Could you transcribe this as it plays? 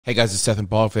Hey guys, it's Seth and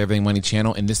Paul for the Everything Money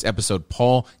channel. In this episode,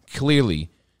 Paul clearly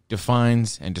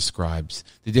defines and describes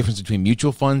the difference between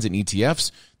mutual funds and ETFs,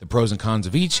 the pros and cons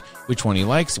of each, which one he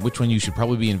likes, which one you should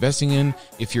probably be investing in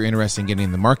if you're interested in getting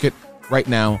in the market right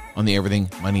now on the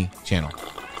Everything Money channel.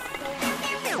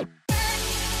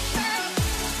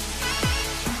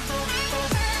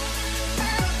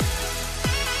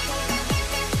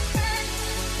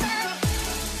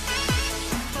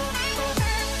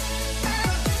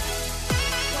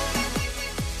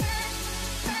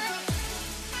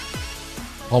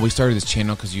 Paul, we started this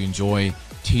channel because you enjoy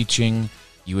teaching,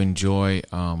 you enjoy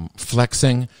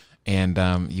flexing,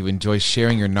 and you enjoy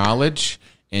sharing your knowledge.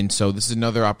 And so this is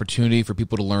another opportunity for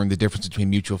people to learn the difference between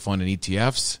mutual fund and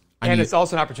ETFs. And it's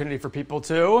also an opportunity for people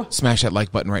to smash that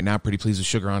like button right now. Pretty pleased with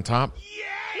sugar on top.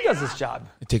 He does this job.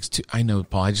 It takes two. I know,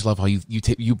 Paul. I just love how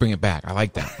you bring it back. I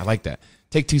like that.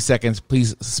 Take 2 seconds.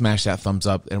 Please smash that thumbs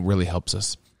up. It really helps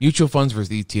us. Mutual funds versus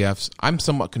ETFs. I'm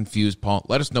somewhat confused, Paul.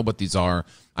 Let us know what these are.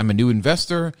 I'm a new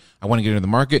investor. I want to get into the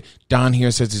market. Don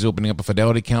here says he's opening up a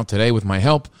Fidelity account today with my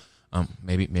help.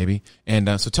 Maybe.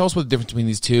 And so tell us what the difference between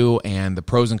these two and the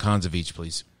pros and cons of each,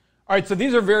 please. All right, so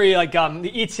these are very, the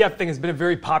ETF thing has been a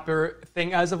very popular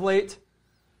thing as of late.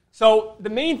 So the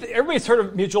main thing, everybody's heard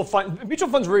of mutual funds. Mutual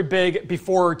funds were very big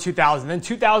before 2000. Then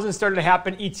 2000 started to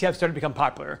happen. ETFs started to become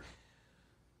popular.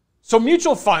 So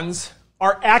mutual funds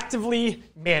are actively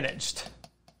managed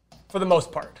for the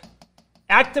most part.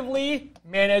 Actively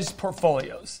managed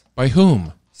portfolios. By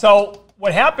whom? So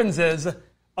what happens is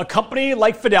a company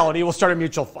like Fidelity will start a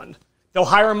mutual fund. They'll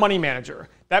hire a money manager.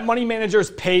 That money manager is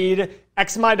paid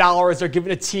X amount of dollars. They're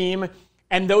given a team,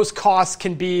 and those costs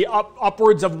can be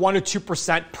upwards of 1 to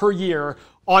 2% per year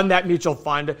on that mutual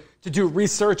fund to do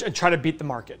research and try to beat the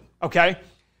market. Okay?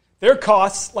 Their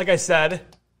costs, like I said,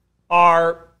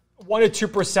 are 1 to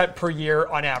 2% per year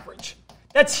on average.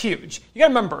 That's huge. You got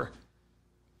to remember,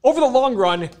 over the long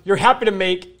run, you're happy to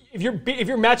make, if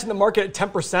you're matching the market at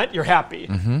 10%, you're happy.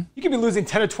 Mm-hmm. You could be losing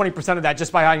 10 to 20% of that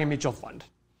just by buying a mutual fund.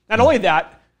 Not only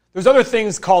that, there's other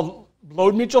things called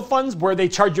load mutual funds where they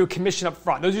charge you a commission up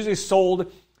front. Those are usually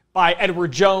sold by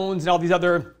Edward Jones and all these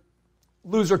other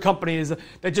loser companies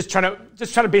that just trying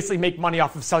to basically make money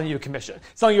off of selling you a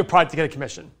product to get a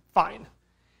commission. Fine.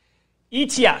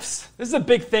 ETFs. This is a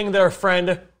big thing that our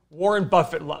friend Warren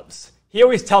Buffett loves. He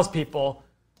always tells people,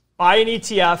 buy an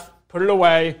ETF, put it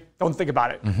away, don't think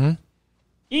about it. Mm-hmm.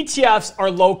 ETFs are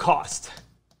low cost.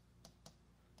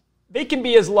 They can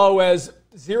be as low as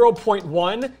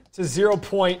 0.1 to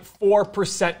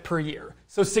 0.4% per year.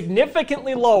 So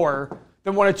significantly lower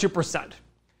than 1 or 2%.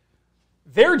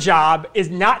 Their job is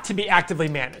not to be actively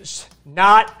managed,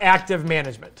 not active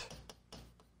management.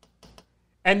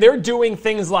 And they're doing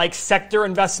things like sector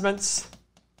investments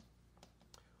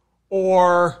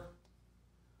or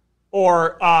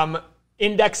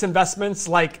index investments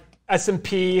like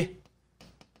S&P,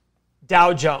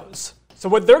 Dow Jones. So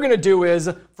what they're going to do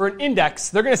is, for an index,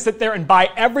 they're going to sit there and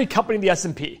buy every company in the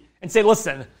S&P and say,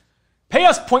 listen, pay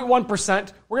us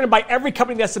 0.1%. We're going to buy every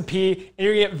company in the S&P, and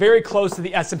you're going to get very close to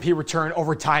the S&P return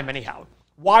over time anyhow.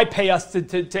 Why pay us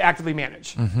to actively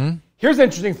manage? Mm-hmm. Here's an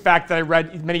interesting fact that I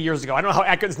read many years ago. I don't know how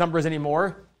accurate this number is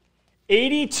anymore.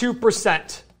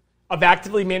 82% of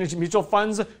actively managed mutual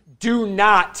funds do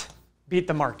not beat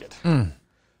the market.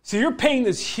 So you're paying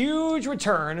this huge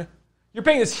return. You're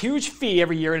paying this huge fee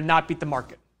every year to not beat the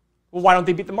market. Well, why don't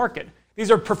they beat the market? These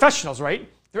are professionals, right?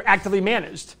 They're actively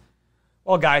managed.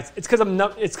 Well, guys, it's because of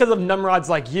numrods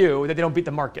like you that they don't beat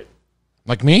the market.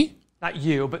 Like me? Not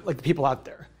you, but like the people out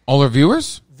there. All our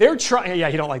viewers? They're trying. Yeah,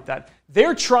 you don't like that.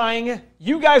 They're trying.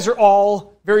 You guys are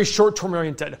all very short-term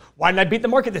oriented. Why didn't I beat the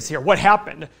market this year? What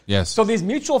happened? Yes. So these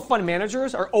mutual fund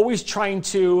managers are always trying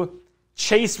to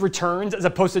chase returns as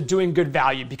opposed to doing good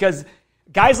value. Because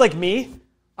guys like me,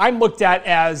 I'm looked at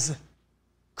as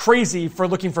crazy for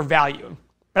looking for value.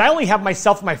 But I only have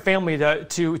myself and my family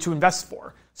to invest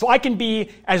for. So I can be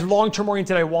as long-term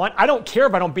oriented as I want. I don't care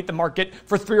if I don't beat the market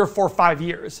for 3 or 4 or 5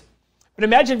 years. But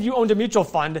imagine if you owned a mutual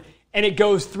fund and it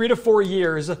goes 3 to 4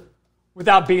 years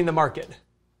without beating the market.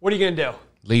 What are you going to do?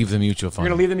 Leave the mutual fund. You're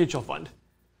going to leave the mutual fund.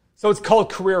 So it's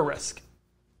called career risk.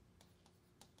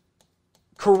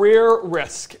 Career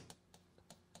risk.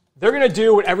 They're going to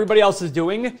do what everybody else is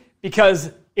doing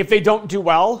because if they don't do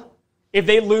well, if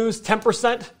they lose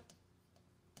 10%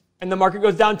 and the market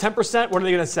goes down 10%, what are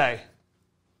they going to say?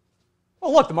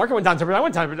 Well, look, the market went down 10%. I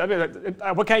went down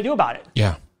 10%. What can I do about it?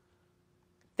 Yeah.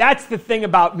 That's the thing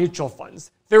about mutual funds.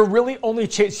 They're really only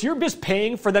you're just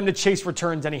paying for them to chase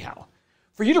returns anyhow.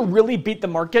 For you to really beat the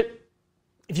market,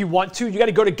 if you want to, you got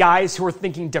to go to guys who are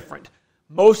thinking different.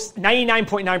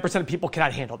 99.9% of people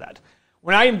cannot handle that.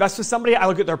 When I invest with somebody, I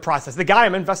look at their process.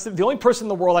 The only person in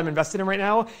the world I'm invested in right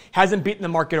now hasn't beaten the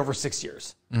market over 6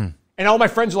 years. And all my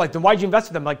friends are like, then why'd you invest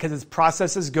with him? Like, because his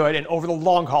process is good and over the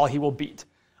long haul, he will beat.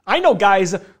 I know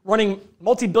guys running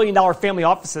multi-billion-dollar family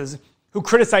offices who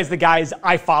criticize the guys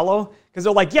I follow because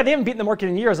they're like, yeah, they haven't beaten the market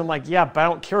in years. I'm like, yeah, but I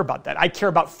don't care about that. I care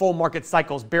about full market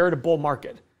cycles, bear to bull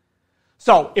market.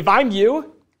 So if I'm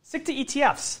you, stick to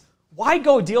ETFs. Why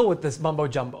go deal with this mumbo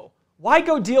jumbo? Why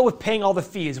go deal with paying all the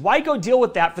fees? Why go deal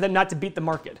with that for them not to beat the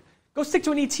market? Go stick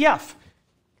to an ETF.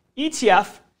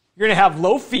 ETF, you're going to have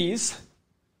low fees.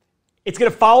 It's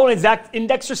going to follow an exact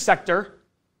index or sector.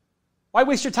 Why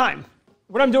waste your time?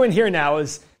 What I'm doing here now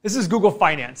is, this is Google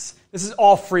Finance. This is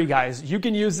all free, guys. You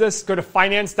can use this. Go to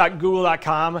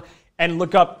finance.google.com and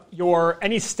look up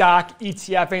any stock,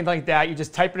 ETF, anything like that. You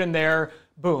just type it in there.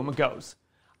 Boom, it goes.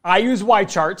 I use Y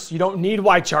charts. You don't need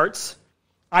Y charts.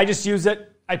 I just use it.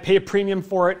 I pay a premium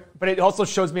for it, but it also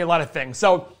shows me a lot of things.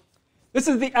 So this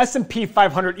is the S&P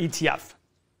 500 ETF.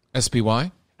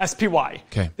 SPY? SPY.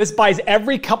 Okay. This buys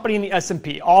every company in the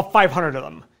S&P, all 500 of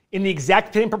them, in the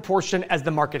exact same proportion as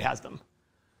the market has them.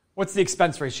 What's the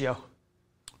expense ratio?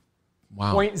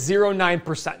 Wow. 0.09%.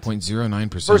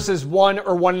 0.09%. Versus 1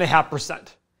 or 1.5%.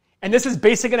 And this is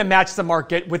basically going to match the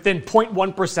market within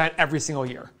 0.1% every single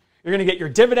year. You're going to get your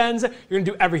dividends. You're going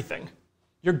to do everything.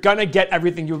 You're going to get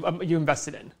everything you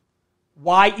invested in.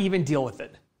 Why even deal with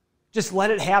it? Just let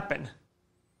it happen.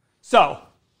 So,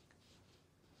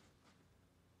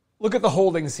 look at the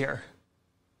holdings here.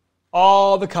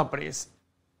 All the companies.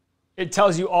 It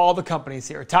tells you all the companies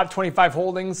here. Top 25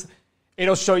 holdings.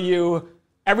 It'll show you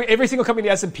every single company in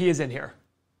the S&P is in here.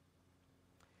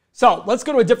 So let's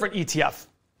go to a different ETF.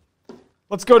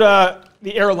 Let's go to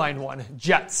the airline one,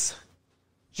 Jets.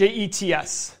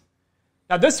 JETS.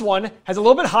 Now this one has a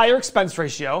little bit higher expense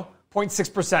ratio,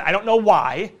 0.6%. I don't know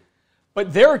why,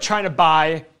 but they're trying to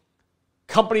buy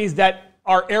companies that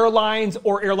are airlines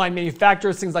or airline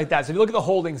manufacturers, things like that. So if you look at the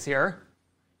holdings here,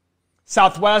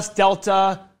 Southwest,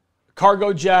 Delta,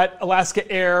 Cargojet, Alaska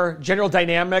Air, General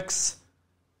Dynamics.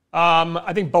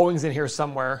 I think Boeing's in here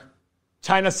somewhere.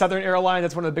 China Southern Airlines,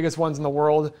 that's one of the biggest ones in the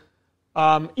world.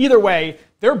 Either way,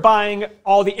 they're buying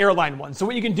all the airline ones. So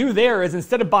what you can do there is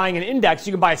instead of buying an index,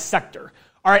 you can buy a sector.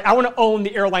 All right, I want to own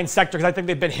the airline sector because I think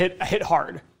they've been hit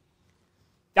hard.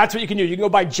 That's what you can do. You can go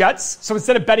buy jets. So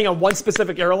instead of betting on one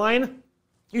specific airline,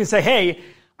 you can say, hey,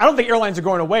 I don't think airlines are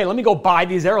going away. Let me go buy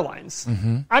these airlines.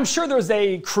 I'm sure there's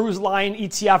a cruise line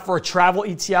ETF or a travel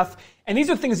ETF. And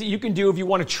these are things that you can do if you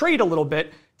want to trade a little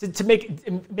bit to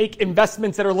make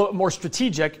investments that are a little more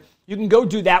strategic. You can go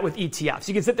do that with ETFs.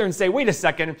 You can sit there and say, wait a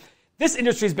second, this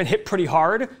industry has been hit pretty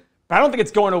hard, but I don't think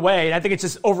it's going away. And I think it's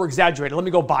just over-exaggerated. Let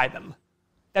me go buy them.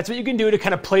 That's what you can do to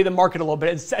kind of play the market a little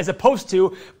bit as opposed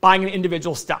to buying an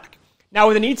individual stock. Now,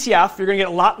 with an ETF, you're going to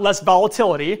get a lot less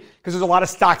volatility because there's a lot of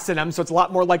stocks in them, so it's a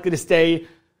lot more likely to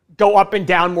go up and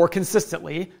down more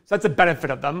consistently. So that's a benefit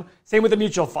of them. Same with a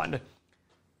mutual fund.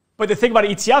 But the thing about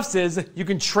ETFs is you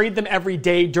can trade them every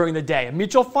day during the day. A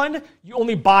mutual fund, you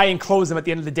only buy and close them at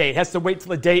the end of the day. It has to wait till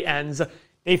the day ends.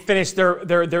 They finish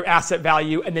their asset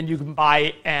value, and then you can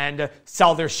buy and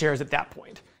sell their shares at that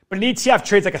point. But an ETF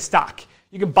trades like a stock.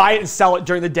 You can buy it and sell it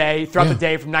during the day, throughout the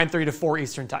day from 9:30 to 4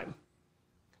 Eastern time.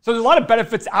 So there's a lot of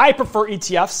benefits. I prefer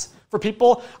ETFs for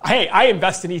people. Hey, I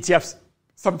invest in ETFs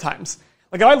sometimes.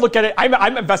 Like if I look at it,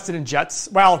 I'm invested in jets.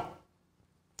 Well,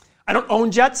 I don't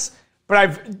own jets, but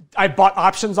I've bought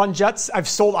options on jets. I've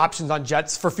sold options on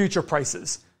jets for future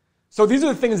prices. So these are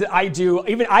the things that I do.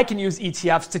 Even I can use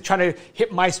ETFs to try to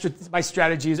hit my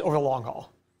strategies over the long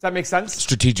haul. Does that make sense?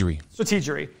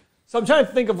 Strategery. So I'm trying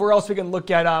to think of where else we can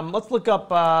look at. Let's look up.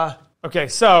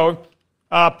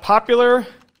 Popular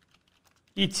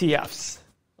ETFs.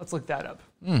 Let's look that up.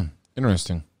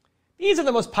 Interesting. These are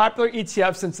the most popular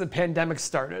ETFs since the pandemic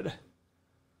started.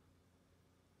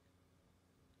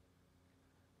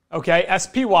 Okay,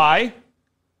 SPY.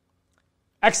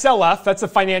 XLF, that's a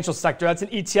financial sector. That's an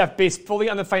ETF based fully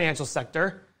on the financial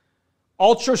sector.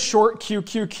 Ultra short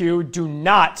QQQ, do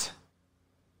not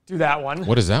do that one.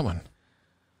 What is that one?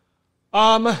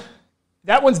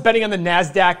 That one's betting on the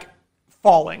NASDAQ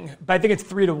falling, but I think it's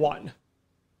 3-1.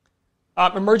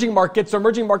 Emerging markets. So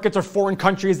emerging markets are foreign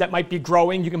countries that might be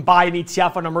growing. You can buy an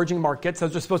ETF on emerging markets.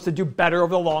 Those are supposed to do better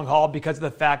over the long haul because of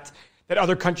the fact that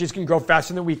other countries can grow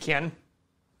faster than we can.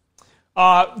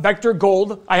 Vector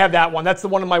Gold, I have that one. That's the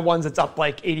one of my ones that's up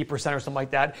like 80% or something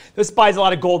like that. This buys a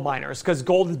lot of gold miners because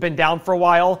gold has been down for a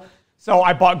while. So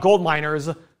I bought gold miners.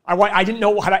 I didn't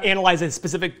know how to analyze a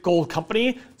specific gold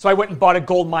company, so I went and bought a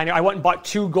gold miner. I went and bought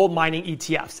 2 gold mining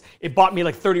ETFs. It bought me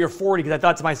like 30 or 40 because I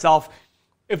thought to myself,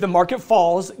 if the market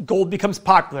falls, gold becomes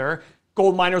popular,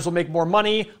 gold miners will make more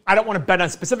money. I don't want to bet on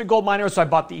specific gold miners, so I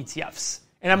bought the ETFs.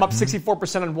 And I'm up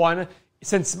 64% on one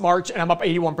since March, and I'm up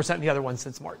 81% in the other one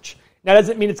since March. Now, that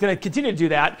doesn't mean it's going to continue to do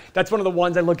that. That's one of the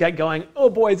ones I look at going, oh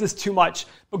boy, is this too much?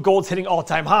 But gold's hitting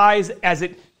all-time highs as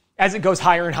it goes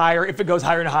higher and higher. If it goes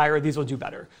higher and higher, these will do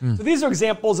better. So these are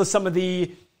examples of some of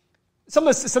the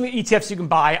ETFs you can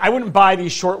buy. I wouldn't buy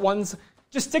these short ones.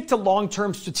 Just stick to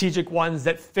long-term strategic ones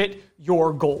that fit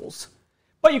your goals.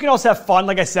 But you can also have fun.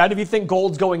 Like I said, if you think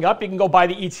gold's going up, you can go buy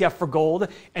the ETF for gold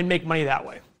and make money that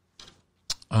way.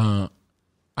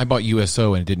 I bought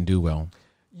USO and it didn't do well.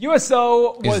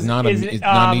 USO is not an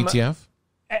ETF?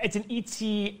 It's an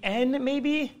ETN,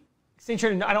 maybe? Exchange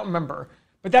Traded, I don't remember.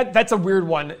 But that's a weird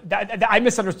one. I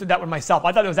misunderstood that one myself.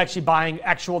 I thought it was actually buying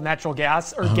actual natural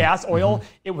gas or oil.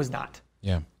 It was not.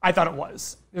 Yeah. I thought it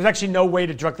was. There's actually no way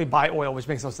to directly buy oil, which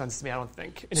makes no sense to me, I don't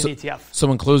think, in an ETF.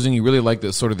 So in closing, you really like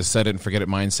the sort of the set it and forget it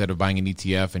mindset of buying an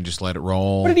ETF and just let it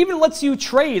roll. But it even lets you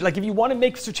trade. Like if you want to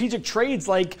make strategic trades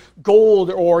like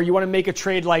gold, or you want to make a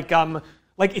trade like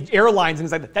airlines and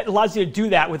things like that, that allows you to do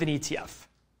that with an ETF.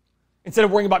 Instead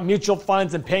of worrying about mutual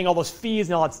funds and paying all those fees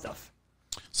and all that stuff.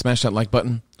 Smash that like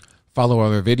button. Follow our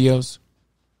other videos.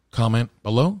 Comment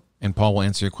below, and Paul will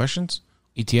answer your questions.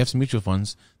 ETFs and mutual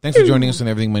funds. Thanks for joining us on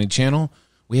Everything Money channel.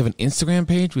 We have an Instagram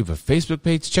page. We have a Facebook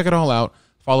page. Check it all out.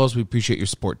 Follow us. We appreciate your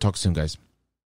support. Talk soon, guys.